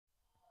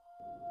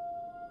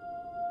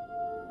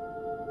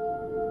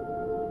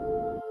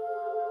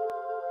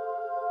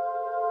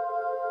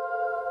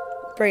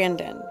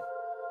Brandon,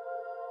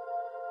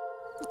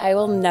 I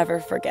will never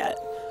forget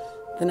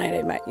the night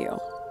I met you.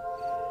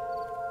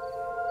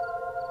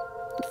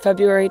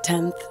 February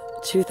 10th,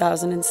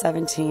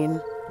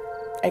 2017.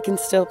 I can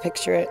still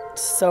picture it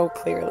so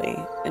clearly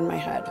in my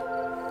head.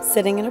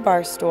 Sitting in a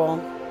bar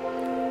stool,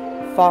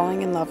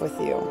 falling in love with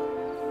you,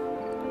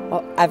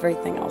 while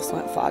everything else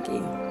went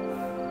foggy.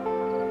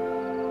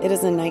 It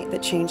is a night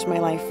that changed my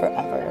life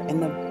forever in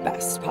the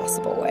best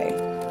possible way.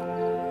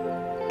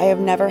 I have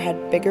never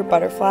had bigger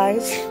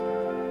butterflies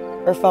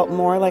or felt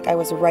more like I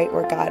was right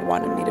where God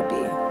wanted me to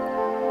be.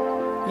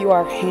 You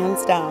are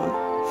hands down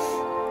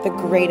the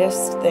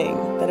greatest thing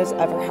that has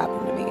ever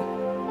happened to me.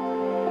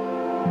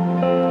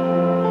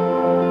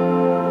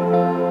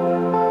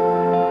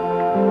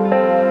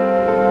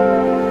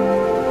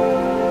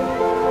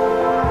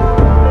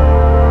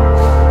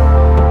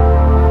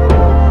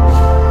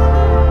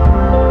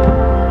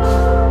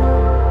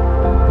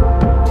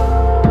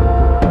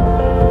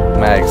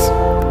 Mags,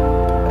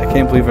 I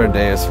can't believe our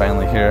day is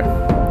finally here.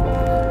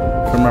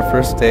 From our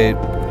first date,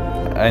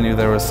 I knew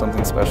there was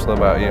something special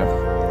about you.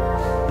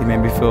 You made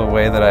me feel a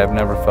way that I have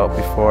never felt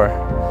before,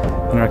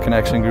 and our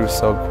connection grew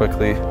so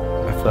quickly,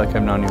 I feel like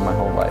I've known you my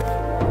whole life.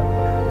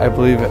 I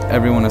believe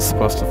everyone is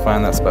supposed to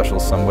find that special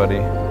somebody,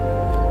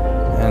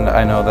 and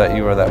I know that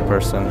you are that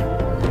person.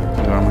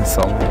 You are my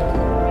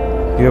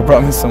soulmate. You have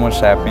brought me so much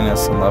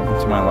happiness and love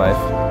into my life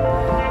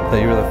that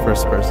you are the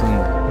first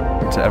person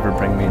to ever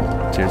bring me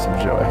tears of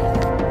joy.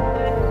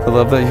 The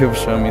love that you have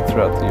shown me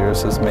throughout the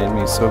years has made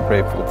me so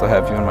grateful to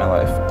have you in my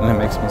life, and it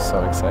makes me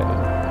so excited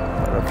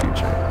about our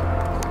future.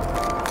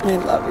 I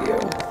love you.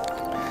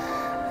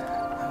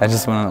 I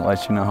just want to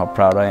let you know how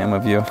proud I am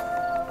of you,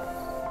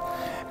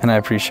 and I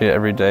appreciate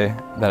every day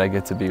that I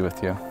get to be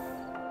with you.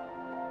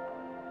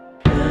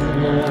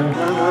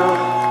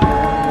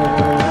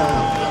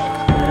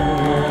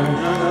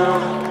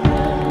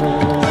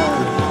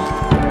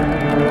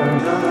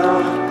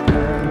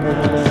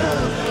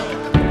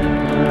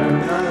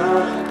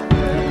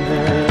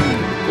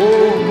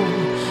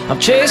 I'm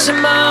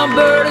chasing my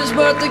burdens,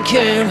 but they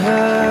can't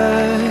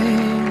hide.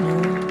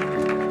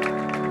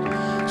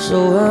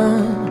 So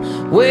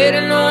I'm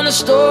waiting on the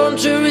storm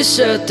to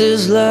reset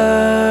this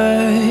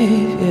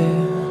life,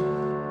 yeah.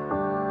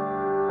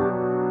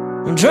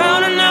 I'm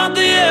drowning out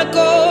the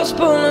echoes,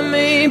 pulling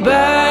me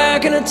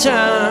back into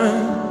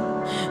time.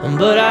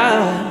 But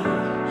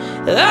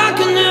I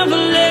can never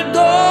let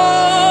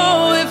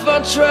go if I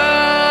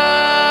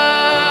try.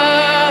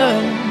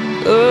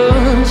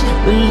 'Cause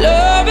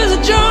love is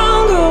a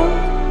jungle,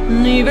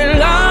 and even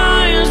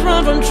lions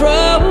run from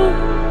trouble.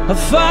 I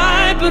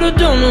fight, but I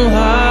don't know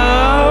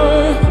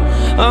how.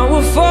 I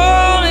will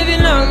fall if you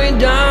knock me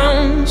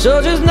down, so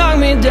just knock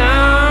me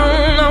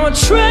down. I will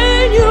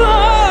trade your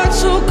heart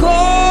so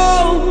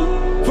cold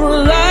for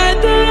a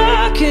light that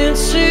I can't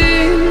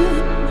see.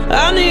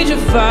 I need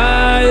your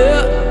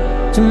fire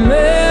to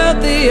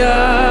melt the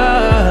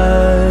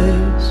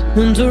ice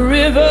into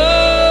rivers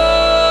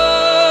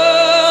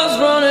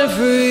running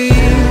free.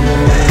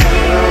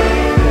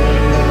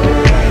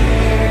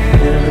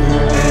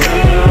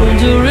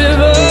 Into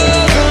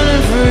rivers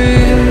running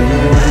free.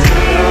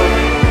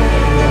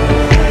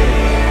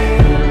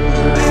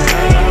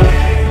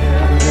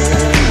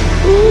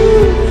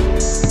 Ooh.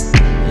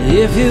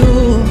 If you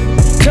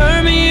turn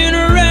me in a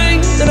rain,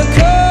 then I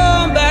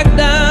come back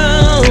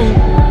down.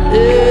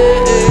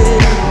 Yeah.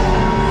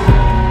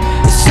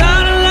 It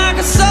sounded like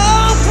a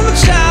song from a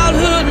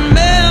childhood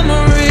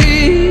memory.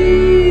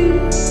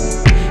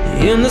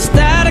 In the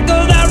static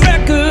of that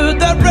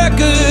record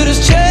is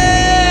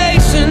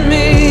chasing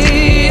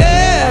me.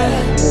 Yeah.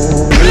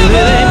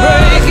 Rivers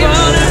breaking,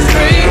 running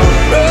free,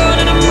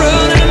 running, I'm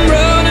running, I'm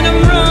running,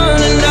 I'm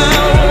running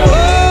now. Oh,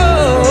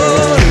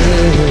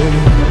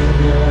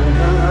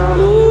 yeah.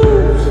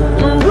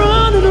 Ooh, I'm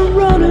running, I'm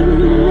running, I'm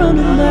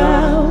running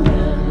now.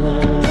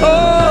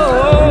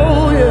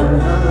 Oh, yeah.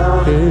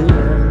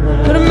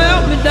 Gonna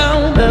melt me down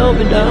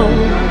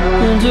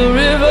into